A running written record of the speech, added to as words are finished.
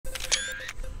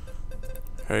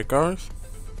Hey guys,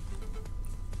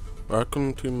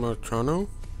 welcome to my channel.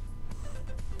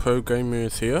 Pro Gamer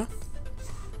is here,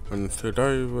 and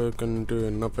today we're going to do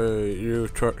another Euro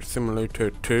Truck Simulator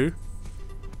 2.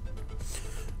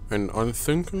 And I'm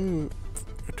thinking,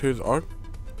 because I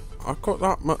got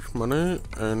that much money,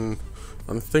 and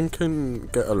I'm thinking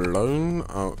get a loan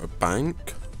out of a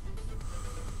bank.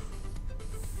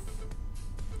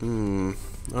 I'm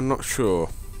not sure.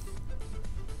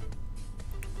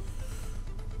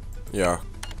 Yeah,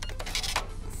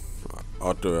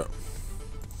 I'll do it.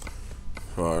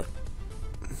 Right.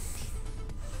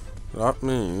 That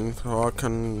means I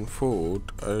can afford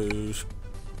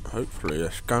hopefully a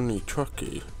scanny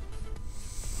truckie.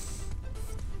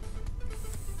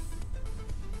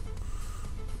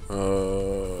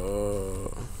 Oh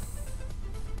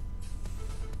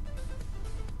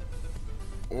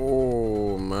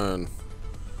man,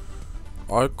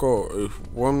 I got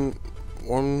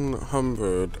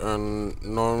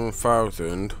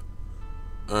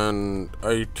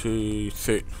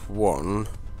 109,086 won,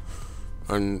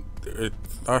 and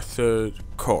that's the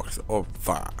cost of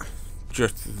that.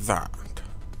 Just that.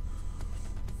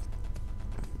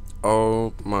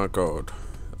 Oh my god,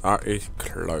 that is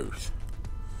close.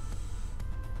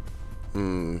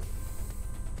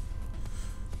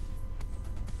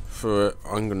 For it,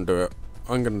 I'm gonna do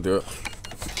it.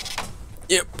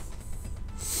 Yep.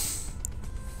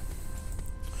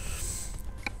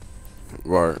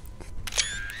 Right.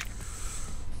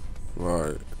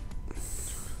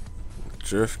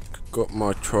 Just got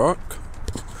my truck.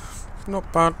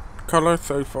 Not bad colour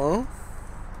so far.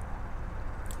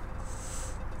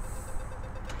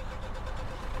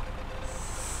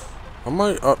 I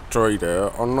might upgrade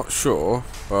it, I'm not sure,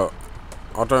 but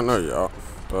I don't know yet,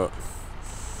 but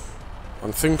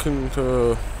I'm thinking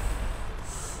to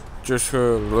just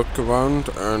look around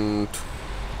and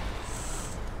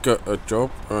get a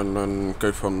job and then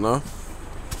go from there.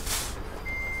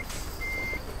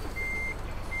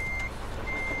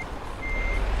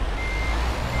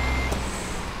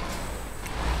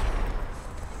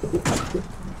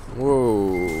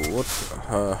 Whoa, what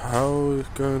the hell is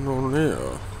going on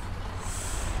here?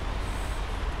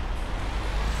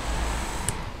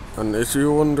 And if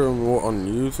you're wondering what I'm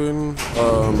using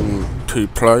to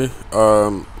play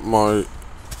my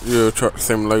Euro Truck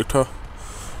Simulator,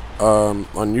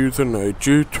 I'm using a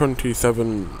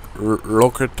G27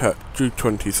 Logitech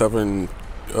G27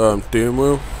 steering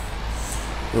wheel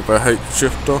with a H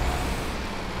shifter.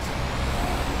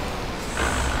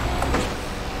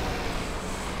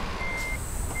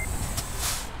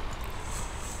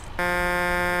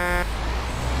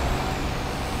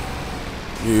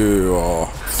 You are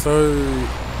so...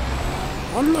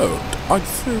 I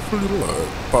seriously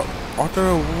looked, but I don't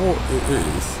know what it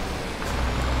is.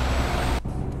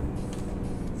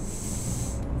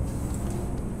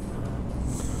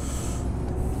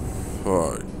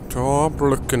 Right, so I'm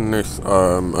looking this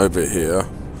over here.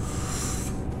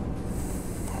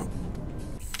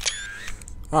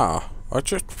 I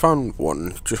just found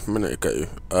one just a minute ago.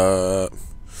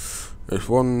 This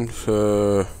one's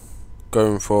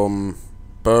going from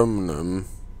Birmingham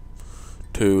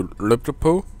to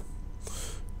Liverpool.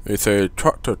 It's a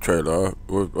tractor trailer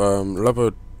with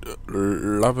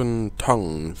 11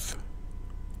 tons.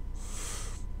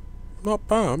 Not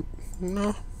bad.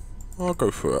 No, I'll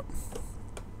go for it.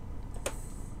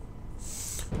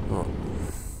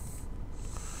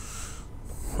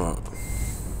 Right.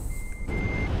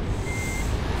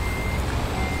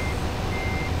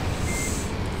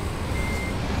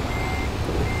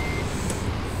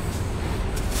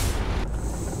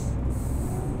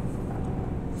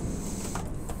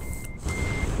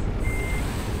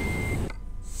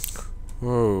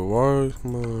 Whoa, why is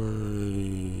my...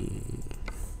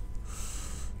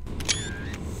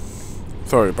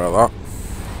 Sorry about that.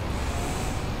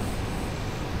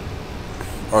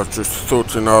 I was just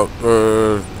sorting out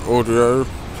audio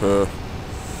to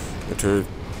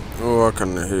all I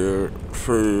can hear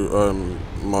through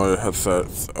my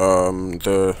headsets,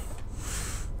 the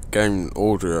game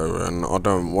audio, and I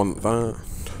don't want that.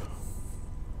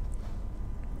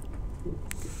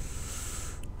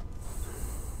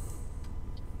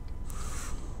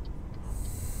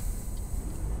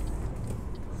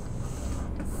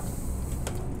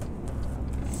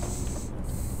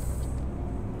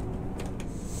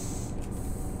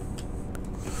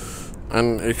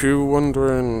 And if you're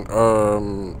wondering,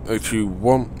 if you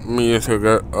want me to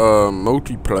get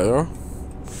multiplayer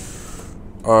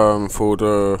for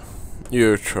the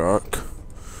Euro Truck,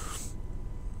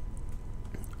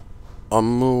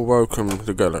 I'm more welcome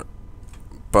to get it,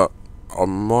 but I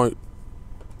might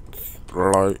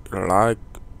lag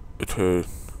it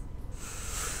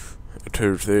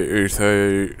is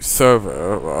a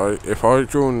server, right? If I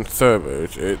join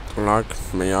servers, it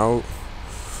lags me out.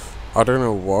 I don't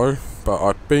know why, but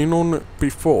I've been on it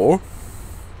before,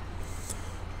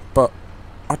 but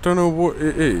I don't know what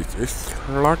it is. It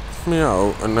lags me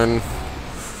out, and then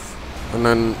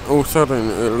all of a sudden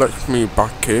it lets me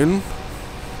back in.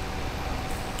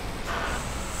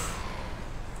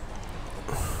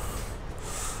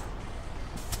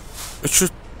 It's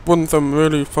just one of them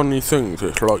really funny things.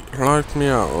 It's like lags me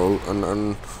out, and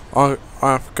then I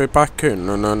have to go back in,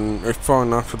 and then it's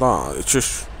fine after that. It's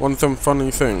just one of them funny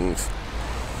things.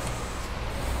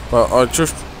 But I'm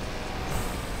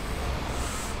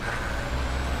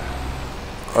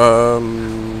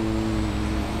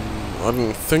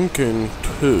thinking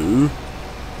to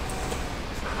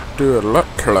do a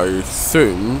let's play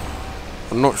soon.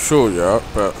 I'm not sure yet,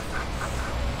 but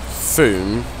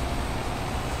soon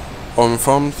on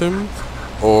Farm Sims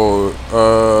or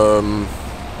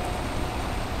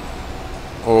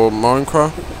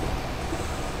Minecraft.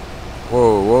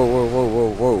 Whoa, whoa, whoa, whoa, whoa,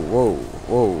 whoa, whoa,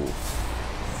 whoa.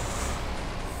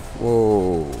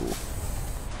 Whoa.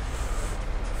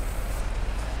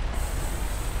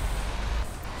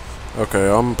 Okay,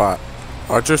 I'm back.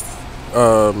 I just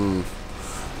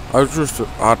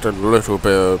had a little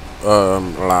bit of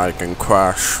lag and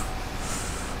crash,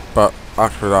 but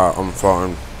after that I'm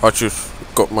fine. I just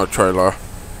got my trailer,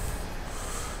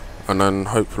 and then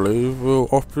hopefully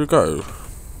off we go.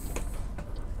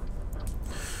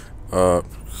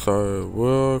 So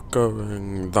we're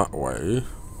going that way.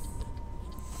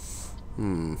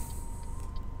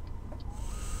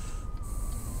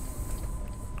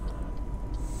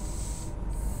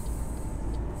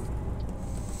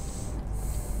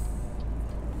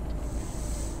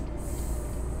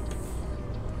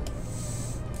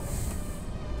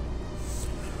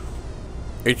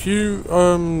 If you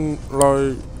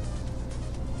like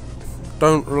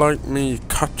don't like me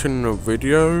cutting the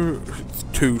video, it's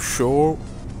too short.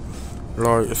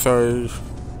 Like say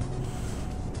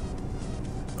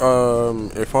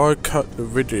if I cut the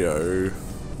video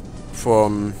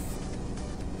from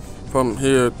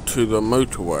here to the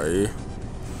motorway,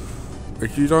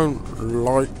 if you don't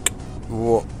like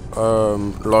what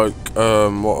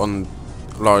what I'm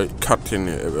like cutting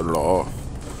it a lot,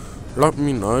 let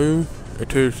me know. I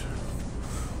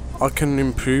can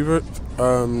improve it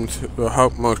to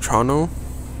help my channel.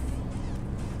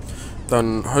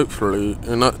 Then hopefully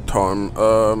in that time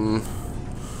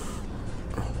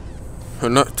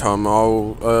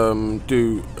I'll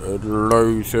do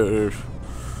loads of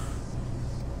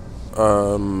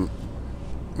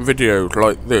videos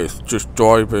like this, just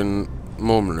driving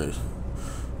normally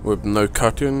with no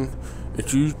cutting.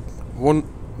 If you want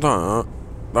that,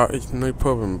 that is no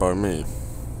problem by me.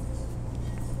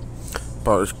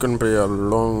 But it's gonna be a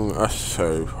long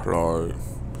episode, like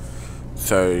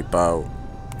say about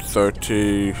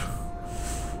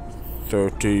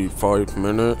 35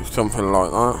 minutes, something like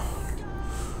that.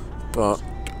 But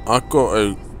I got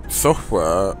a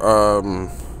software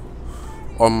on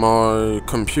my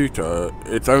computer.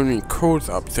 It only calls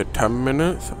up to 10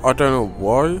 minutes. I don't know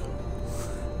why,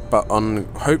 but I'm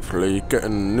hopefully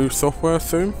getting new software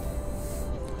soon.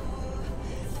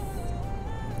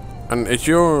 And if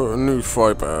you're a new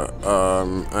subscriber,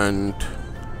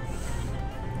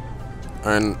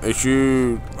 and if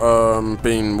you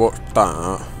been watched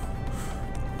that,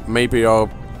 maybe I'll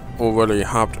already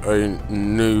have a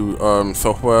new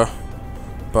software,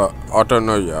 but I don't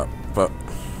know yet. But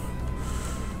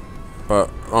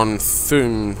I'm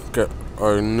soon get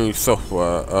a new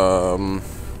software.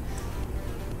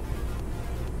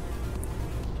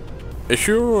 If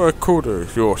you're a coder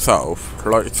yourself,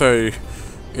 like say,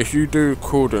 if you do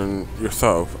coding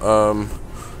yourself,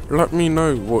 let me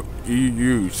know what you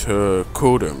use to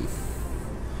code them,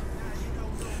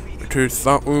 because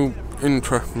that will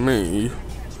interest me.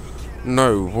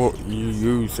 Know what you're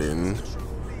using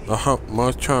to help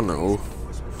my channel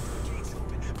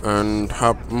and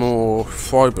have more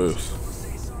fibers.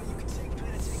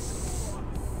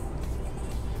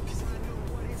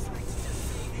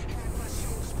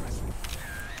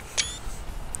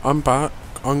 I'm back.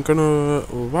 I'm gonna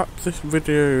wrap this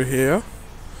video here,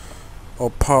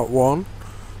 or part 1.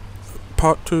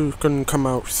 Part 2 is gonna come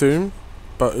out soon,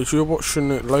 but if you're watching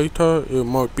it later, it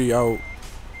might be out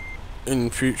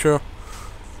in future.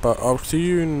 But I'll see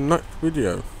you in the next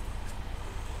video.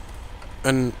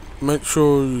 And make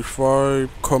sure you subscribe,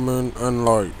 comment and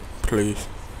like, please.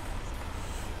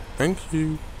 Thank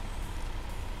you.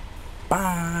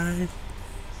 Bye.